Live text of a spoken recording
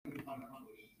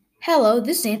Hello,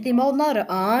 this is Anthony Maldonado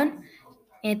on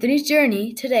Anthony's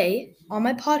Journey. Today, on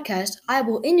my podcast, I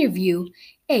will interview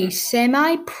a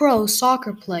semi pro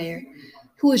soccer player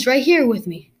who is right here with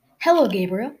me. Hello,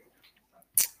 Gabriel.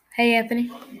 Hey,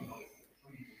 Anthony.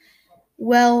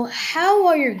 Well, how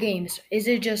are your games? Is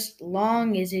it just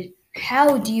long?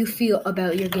 How do you feel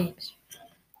about your games?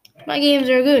 My games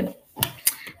are good.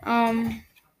 Um,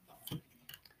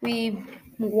 we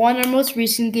won our most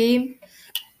recent game.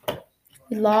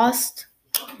 We lost.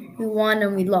 We won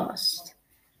and we lost.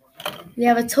 We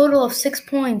have a total of 6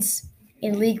 points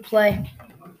in league play.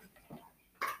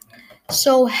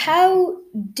 So, how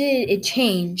did it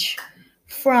change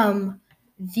from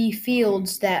the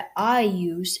fields that I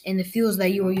use and the fields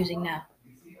that you are using now?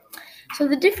 So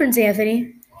the difference,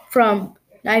 Anthony, from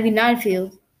 99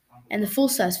 field and the full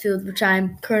size field, which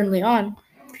I'm currently on,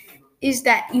 is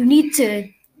that you need to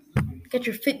get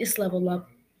your fitness level up.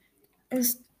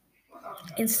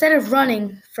 Instead of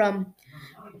running from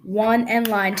one end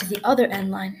line to the other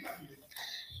end line,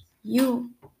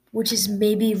 which is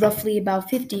maybe roughly about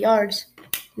 50 yards,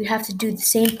 you'd have to do the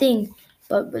same thing,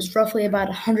 but was roughly about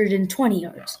 120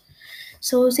 yards.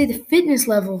 So say the fitness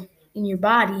level in your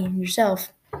body and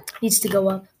yourself needs to go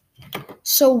up.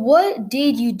 So, what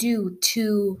did you do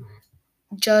to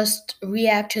just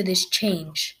react to this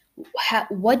change?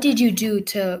 What did you do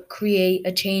to create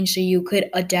a change so you could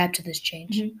adapt to this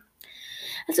change?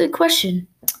 That's a good question.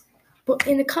 But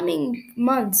in the coming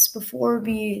months, before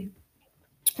we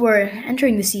were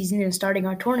entering the season and starting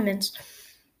our tournaments,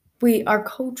 our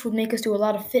coach would make us do a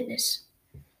lot of fitness.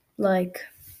 Like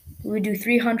we would do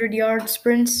 300-yard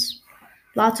sprints,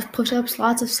 lots of push-ups,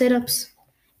 lots of sit-ups,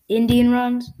 Indian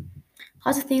runs,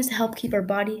 lots of things to help keep our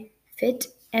body fit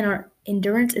and our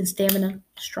endurance and stamina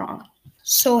strong.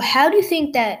 So, how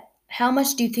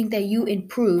much do you think that you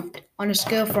improved on a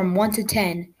scale from 1 to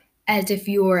 10 as if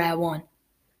you were at 1?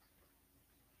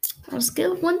 On a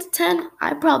scale of 1 to 10,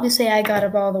 I'd probably say I got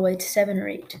up all the way to 7 or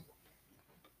 8.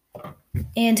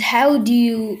 And how do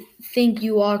you think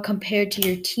you are compared to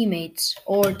your teammates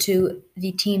or to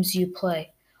the teams you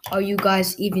play? Are you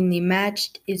guys evenly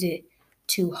matched? Is it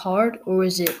too hard or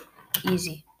is it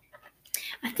easy?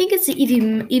 I think it's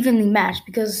evenly matched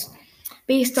because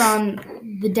based on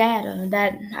the data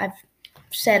that I've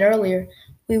said earlier,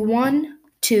 we won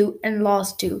 2 and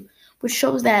lost 2, which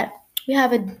shows that we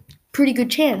have a pretty good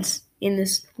chance in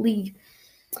this league.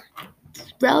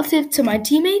 Relative to my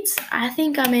teammates, I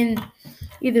think I'm in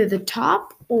either the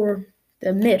top or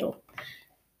the middle.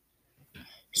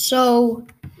 So,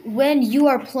 when you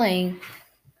are playing,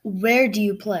 where do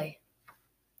you play?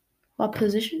 What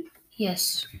position?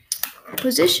 Yes.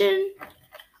 Position,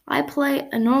 I play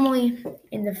normally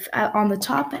on the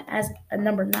top as a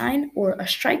number 9 or a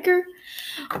striker,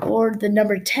 or the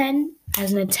number 10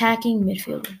 as an attacking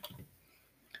midfielder.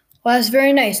 Well, that's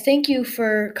very nice. Thank you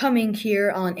for coming here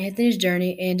on Anthony's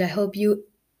Journey, and I hope you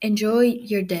enjoy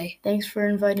your day. Thanks for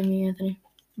inviting me, Anthony.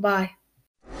 Bye.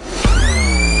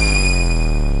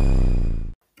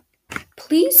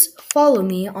 Please follow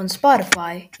me on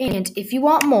Spotify, and if you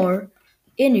want more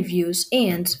interviews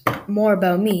and more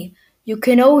about me, you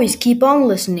can always keep on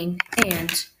listening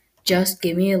and just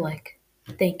give me a like.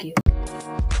 Thank you.